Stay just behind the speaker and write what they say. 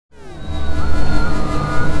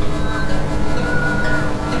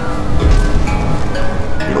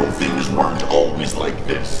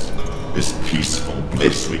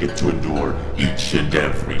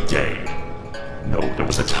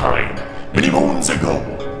moons ago,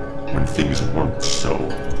 when things weren't so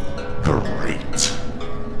great.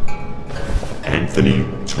 Anthony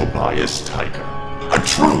Tobias Tiger, a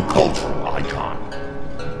true cultural icon.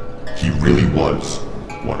 He really was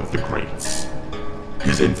one of the greats.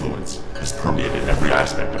 His influence has permeated every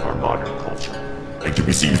aspect of our modern culture and can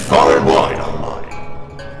be seen far and wide online.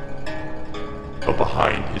 But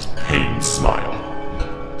behind his pained smile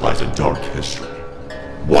lies a dark history,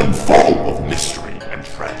 one full of mystery and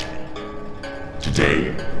tragedy.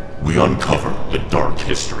 Today, we uncover the dark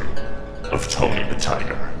history of Tony the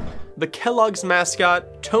Tiger. The Kellogg's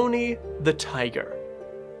mascot, Tony the Tiger.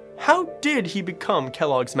 How did he become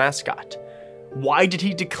Kellogg's mascot? Why did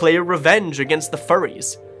he declare revenge against the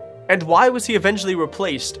furries? And why was he eventually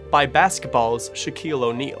replaced by basketball's Shaquille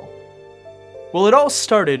O'Neal? Well, it all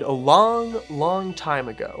started a long time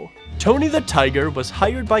ago. Tony the Tiger was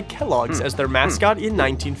hired by Kellogg's as their mascot in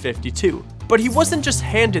 1952. But he wasn't just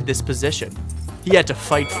handed this position. He had to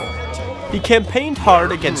fight for it. He campaigned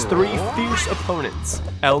hard against three fierce opponents: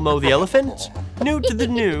 Elmo the elephant, Newt the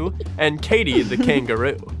gnu, and Katie the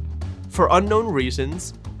kangaroo. For unknown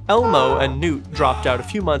reasons, Elmo and Newt dropped out a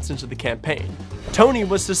few months into the campaign. Tony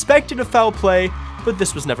was suspected of foul play, but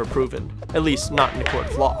this was never proven, at least not in a court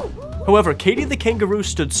of law. However, Katie the kangaroo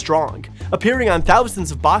stood strong, appearing on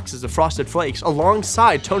thousands of boxes of Frosted Flakes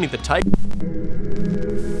alongside Tony the Tiger.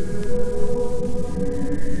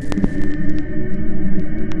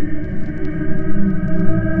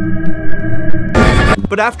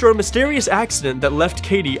 But after a mysterious accident that left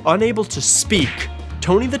Katie unable to speak,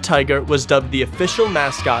 Tony the Tiger was dubbed the official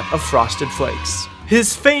mascot of Frosted Flakes.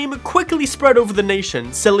 His fame quickly spread over the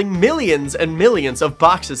nation, selling millions and millions of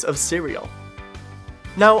boxes of cereal.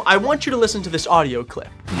 Now, I want you to listen to this audio clip.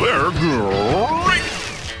 They're great!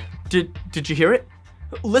 Did you hear it?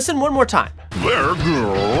 Listen one more time. They're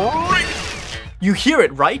great! You hear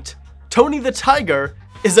it, right? Tony the Tiger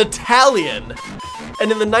is Italian.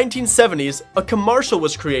 And in the 1970s, a commercial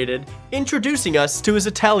was created introducing us to his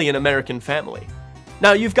Italian-American family.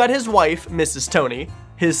 Now, you've got his wife, Mrs. Tony,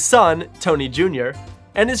 his son, Tony Jr.,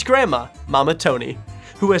 and his grandma, Mama Tony,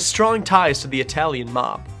 who has strong ties to the Italian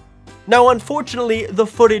mob. Now, unfortunately, the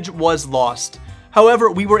footage was lost. However,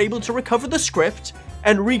 we were able to recover the script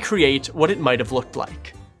and recreate what it might have looked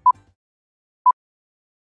like.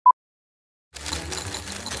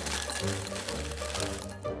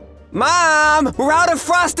 Mom, we're out of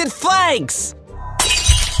Frosted Flakes!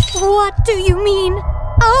 What do you mean,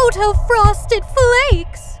 out of Frosted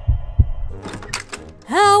Flakes?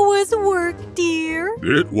 How was work, dear?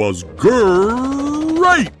 It was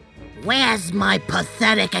great! Where's my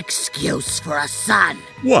pathetic excuse for a son?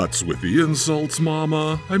 What's with the insults,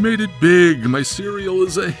 Mama? I made it big. My cereal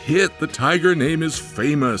is a hit. The Tiger name is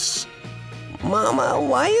famous. Mama,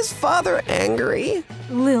 why is Father angry?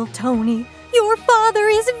 Lil Tony, your father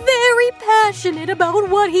is very passionate about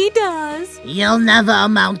what he does. You'll never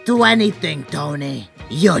amount to anything, Tony.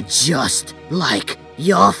 You're just like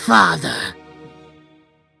your father.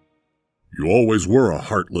 You always were a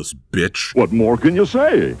heartless bitch. What more can you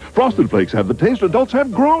say? Frosted Flakes have the taste adults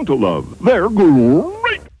have grown to love. They're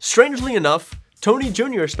great! Strangely enough, Tony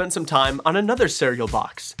Jr. spent some time on another cereal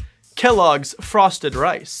box, Kellogg's Frosted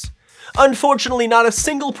Rice. Unfortunately, not a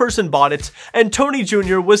single person bought it, and Tony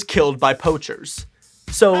Jr. was killed by poachers.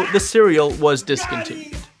 So the cereal was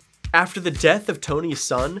discontinued. After the death of Tony's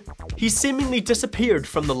son, he seemingly disappeared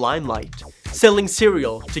from the limelight, selling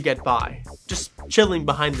cereal to get by, just chilling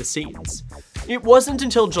behind the scenes. It wasn't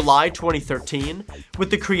until July 2013, with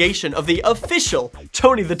the creation of the official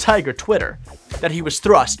Tony the Tiger Twitter, that he was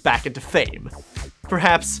thrust back into fame.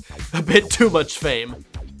 Perhaps a bit too much fame.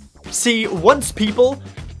 See, once people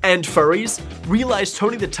and furries realized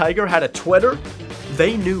Tony the Tiger had a Twitter,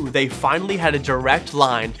 they knew they finally had a direct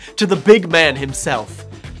line to the big man himself.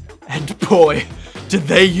 And boy, did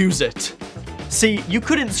they use it. See, you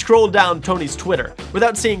couldn't scroll down Tony's Twitter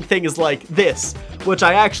without seeing things like this, which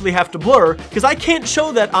I actually have to blur because I can't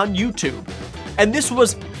show that on YouTube. And this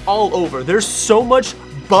was all over. There's so much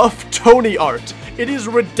buff Tony art. It is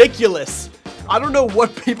ridiculous. I don't know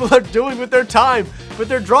what people are doing with their time, but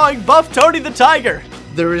they're drawing buff Tony the Tiger.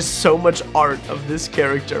 There is so much art of this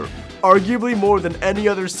character, arguably more than any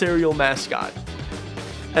other cereal mascot.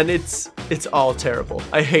 And it's all terrible.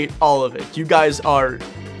 I hate all of it. You guys are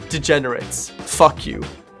degenerates. Fuck you.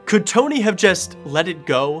 Could Tony have just let it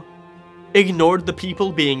go? Ignored the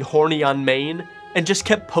people being horny on Maine? And just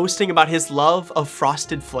kept posting about his love of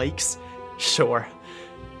Frosted Flakes? Sure.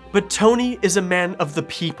 But Tony is a man of the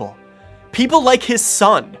people. People like his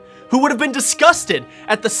son, who would have been disgusted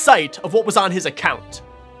at the sight of what was on his account.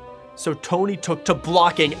 So Tony took to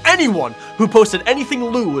blocking anyone who posted anything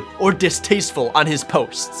lewd or distasteful on his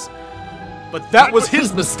posts. But that was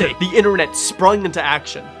his mistake. The internet sprung into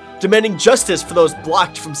action, demanding justice for those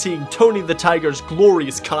blocked from seeing Tony the Tiger's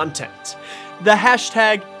glorious content. The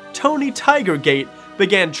hashtag TonyTigerGate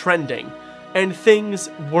began trending, and things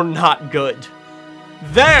were not good.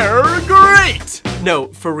 They're great! No,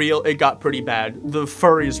 for real, it got pretty bad. The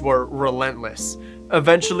furries were relentless.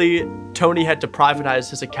 Eventually, Tony had to privatize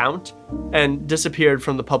his account and disappeared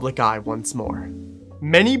from the public eye once more.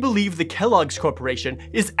 Many believe the Kellogg's Corporation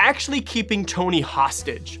is actually keeping Tony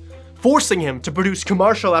hostage, forcing him to produce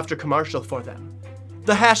commercial after commercial for them.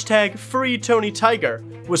 The hashtag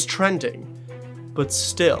 #FreeTonyTiger was trending, but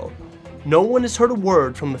still, no one has heard a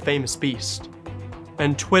word from the famous beast.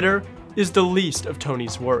 And Twitter is the least of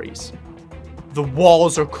Tony's worries. The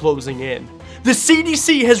walls are closing in. The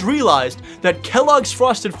CDC has realized that Kellogg's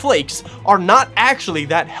Frosted Flakes are not actually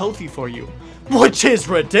that healthy for you, which is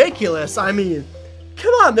ridiculous. I mean,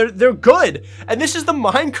 come on, they're good. And this is the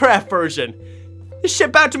Minecraft version. This shit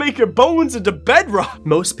about to make your bones into bedrock.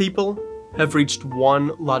 Most people have reached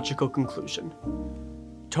one logical conclusion.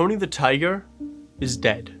 Tony the Tiger is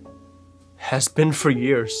dead. Has been for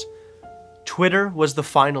years. Twitter was the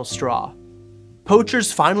final straw.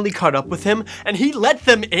 Poachers finally caught up with him, and he let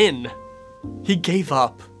them in. He gave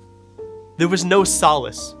up. There was no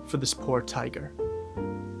solace for this poor tiger.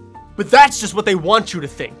 But that's just what they want you to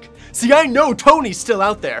think. See, I know Tony's still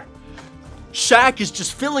out there. Shaq is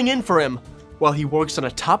just filling in for him while he works on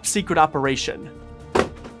a top secret operation.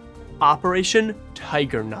 Operation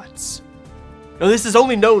Tiger Nuts. Now this is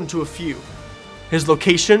only known to a few. His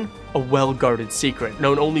location, a well-guarded secret,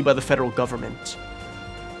 known only by the federal government.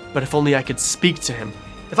 But if only I could speak to him.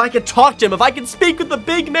 If I could talk to him, if I could speak with the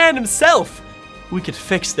big man himself, we could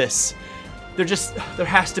fix this. There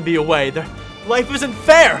has to be a way. Life isn't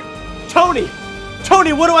fair. Tony,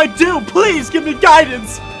 what do I do? Please give me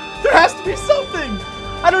guidance. There has to be something.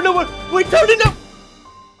 I don't know what, wait, Tony, no.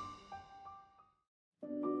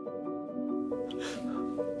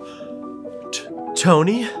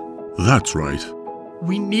 Tony? That's right.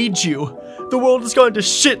 We need you. The world has gone to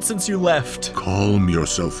shit since you left. Calm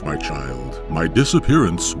yourself, my child. My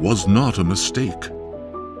disappearance was not a mistake.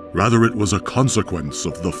 Rather, it was a consequence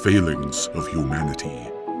of the failings of humanity.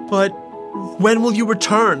 But when will you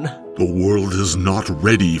return? The world is not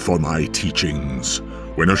ready for my teachings.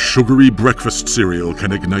 When a sugary breakfast cereal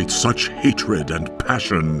can ignite such hatred and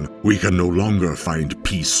passion, we can no longer find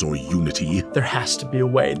peace or unity. There has to be a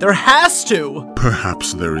way. There has to!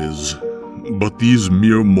 Perhaps there is. But these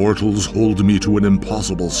mere mortals hold me to an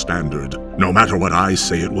impossible standard. No matter what I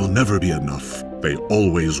say, it will never be enough. They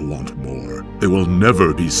always want more. They will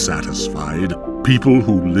never be satisfied. People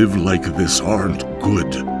who live like this aren't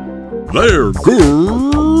good. They're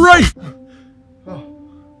great!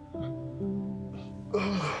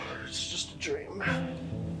 It's just a dream.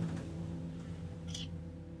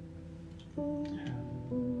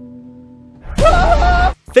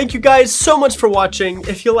 Thank you guys so much for watching.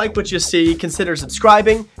 If you like what you see, consider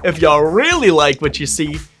subscribing. If you really like what you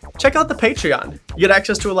see, check out the Patreon. You get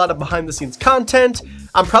access to a lot of behind the scenes content.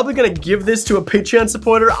 I'm probably gonna give this to a Patreon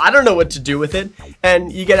supporter. I don't know what to do with it.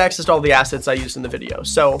 And you get access to all the assets I used in the video.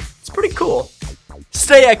 So it's pretty cool.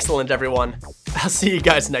 Stay excellent, everyone. I'll see you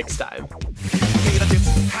guys next time. Potato chips,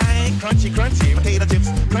 high, crunchy, crunchy. Potato chips,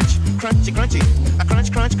 crunch, crunchy, crunchy. A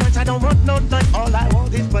crunch, crunch, crunch. I don't want no nut. All I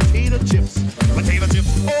want is potato chips. Potato chips,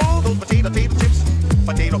 oh, those potato chips.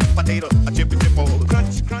 Potato, a chip, oh,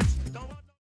 crunch, crunch.